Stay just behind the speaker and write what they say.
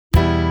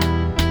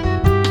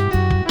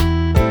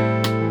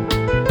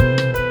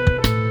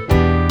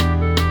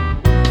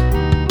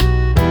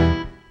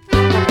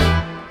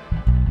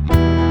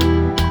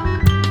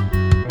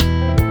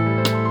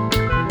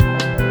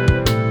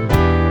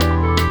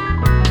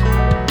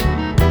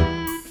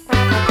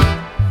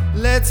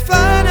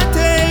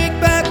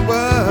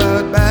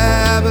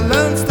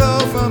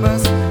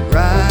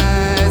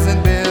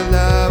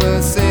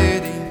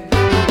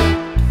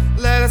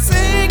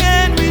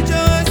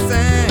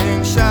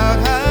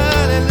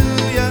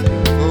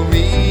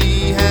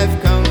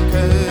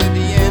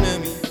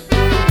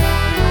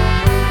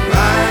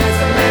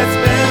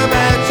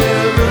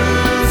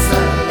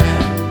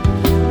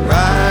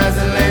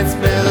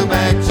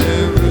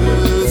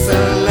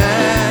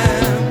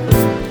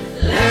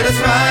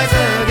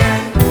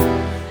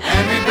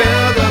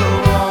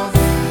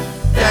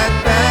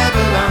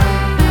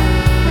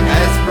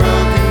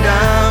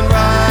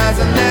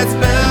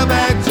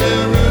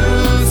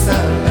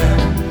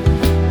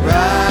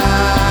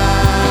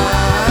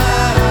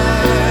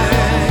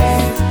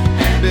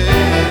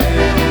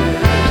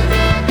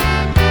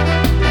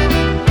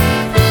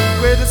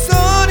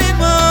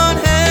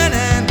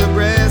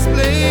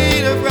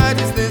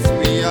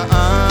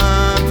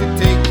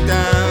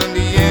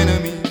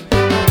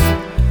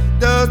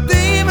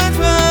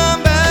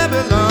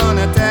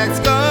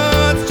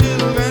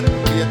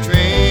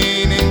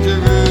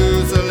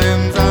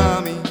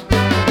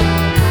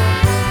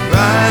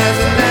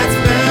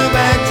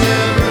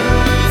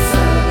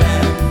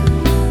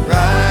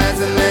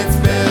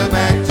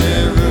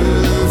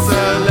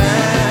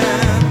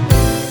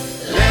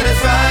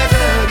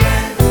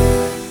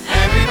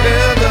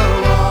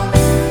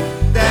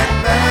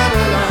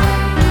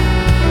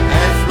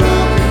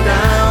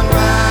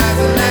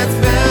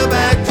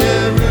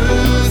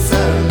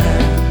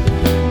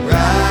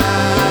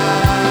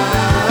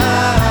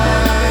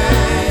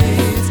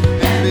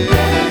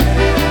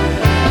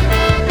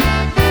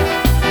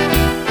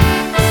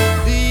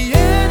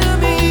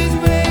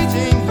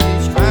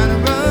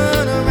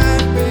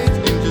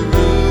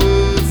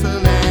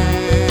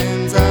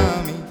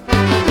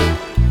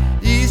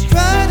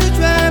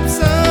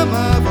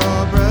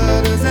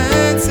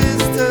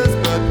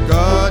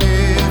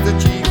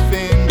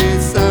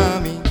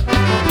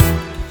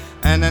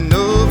And I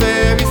know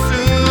very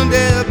soon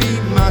they'll be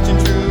marching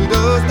through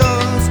those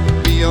doors.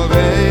 We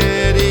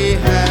already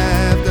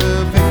have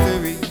the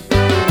victory.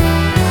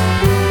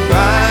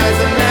 Rise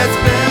and let's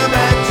build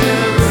back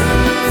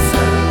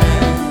Jerusalem.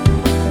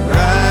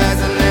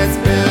 Rise and let's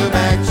build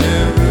back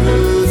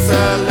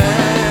Jerusalem.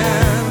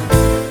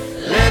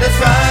 Let us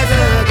rise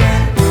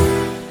again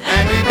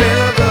and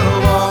rebuild the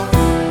wall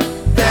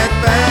that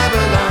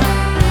Babylon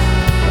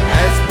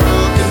has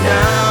broken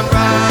down.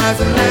 Rise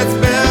and let's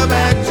build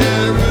back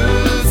Jerusalem.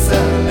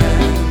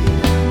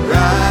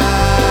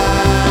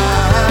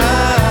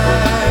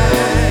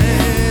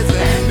 Rise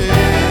and build.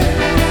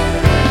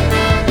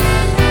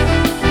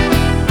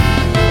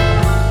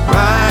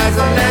 Rise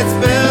and let's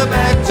build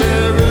back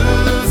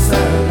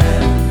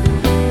Jerusalem.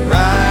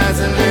 Rise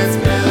and let's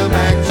build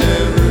back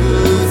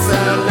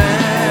Jerusalem.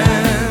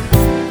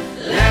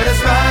 Let us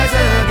rise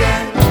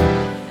again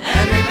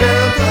and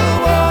rebuild the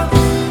wall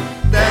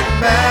that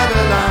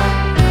Babylon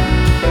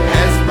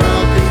has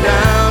broken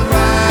down.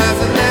 Rise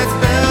and let's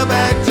build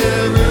back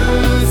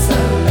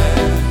Jerusalem.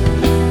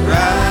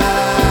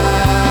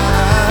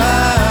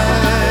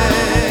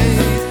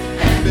 Rise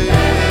and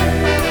build.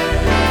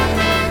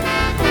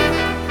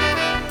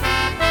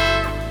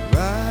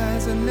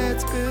 Rise and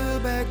let's build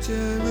back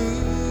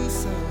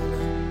Jerusalem.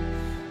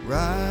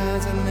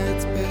 Rise and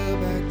let's build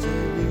back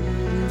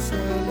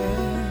Jerusalem.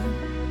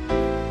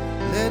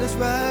 Let us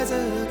rise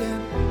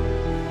again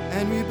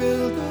and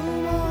rebuild the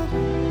wall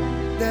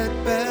that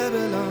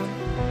Babylon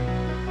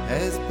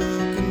has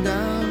broken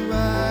down.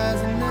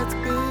 Rise and let's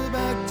build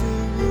back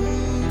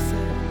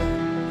Jerusalem.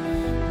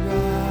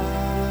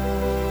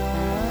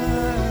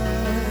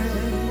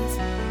 Rise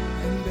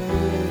and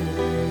build.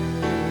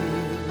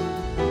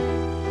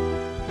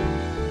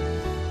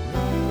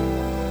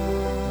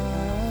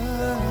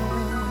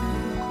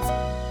 Rise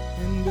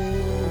and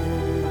build.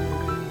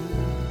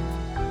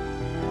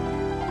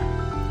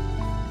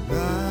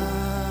 Rise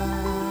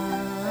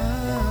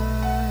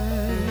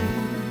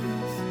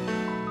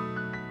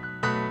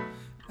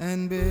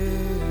and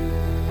build.